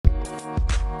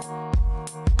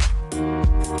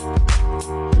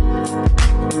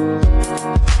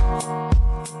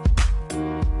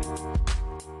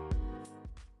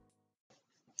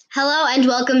and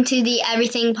welcome to the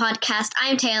Everything Podcast.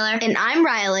 I'm Taylor. And I'm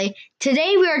Riley.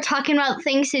 Today we are talking about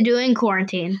things to do in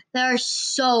quarantine. There are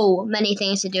so many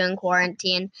things to do in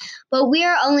quarantine, but we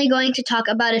are only going to talk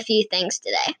about a few things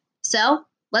today. So,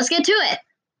 let's get to it.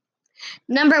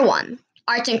 Number 1,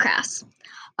 arts and crafts.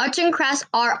 Arts and crafts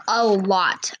are a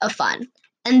lot of fun,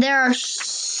 and there are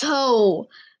so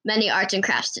many arts and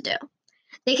crafts to do.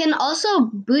 They can also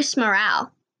boost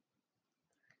morale.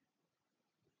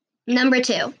 Number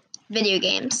 2, video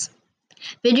games.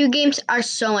 Video games are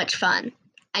so much fun.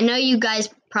 I know you guys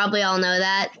probably all know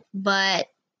that, but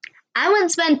I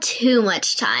wouldn't spend too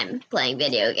much time playing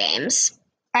video games.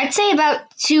 I'd say about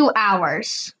 2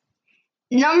 hours.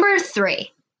 Number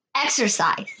 3,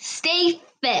 exercise. Stay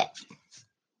fit.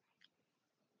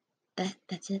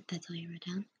 That's it? That's all you wrote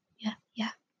down?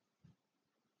 Yeah.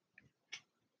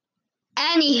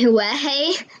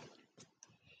 Anyway.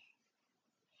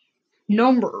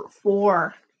 Number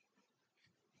 4.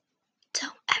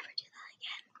 Don't ever do that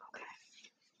again.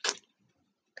 Okay.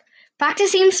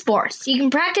 Practicing sports. You can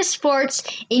practice sports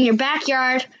in your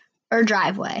backyard or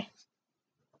driveway.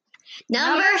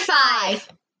 Number 5.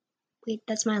 Wait,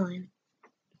 that's my line.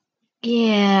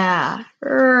 Yeah,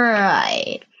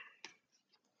 right.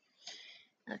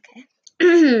 Okay.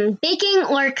 Baking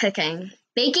or cooking.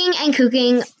 Baking and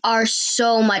cooking are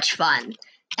so much fun.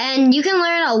 And you can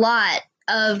learn a lot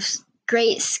of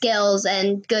great skills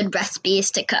and good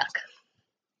recipes to cook.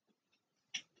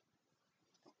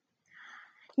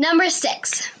 Number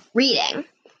 6, reading.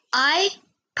 I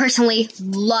personally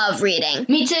love reading.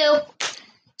 Me too.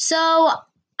 So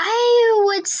I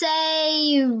would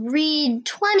say read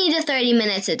 20 to 30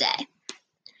 minutes a day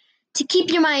to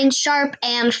keep your mind sharp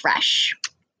and fresh.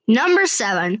 Number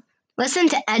 7, listen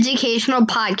to educational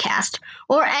podcast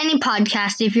or any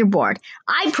podcast if you're bored.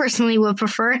 I personally would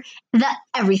prefer the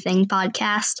Everything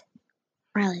Podcast.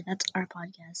 Riley, that's our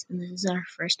podcast, and this is our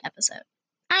first episode.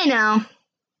 I know.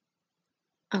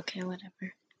 Okay,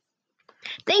 whatever.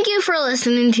 Thank you for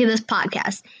listening to this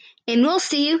podcast, and we'll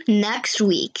see you next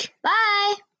week.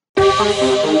 Bye!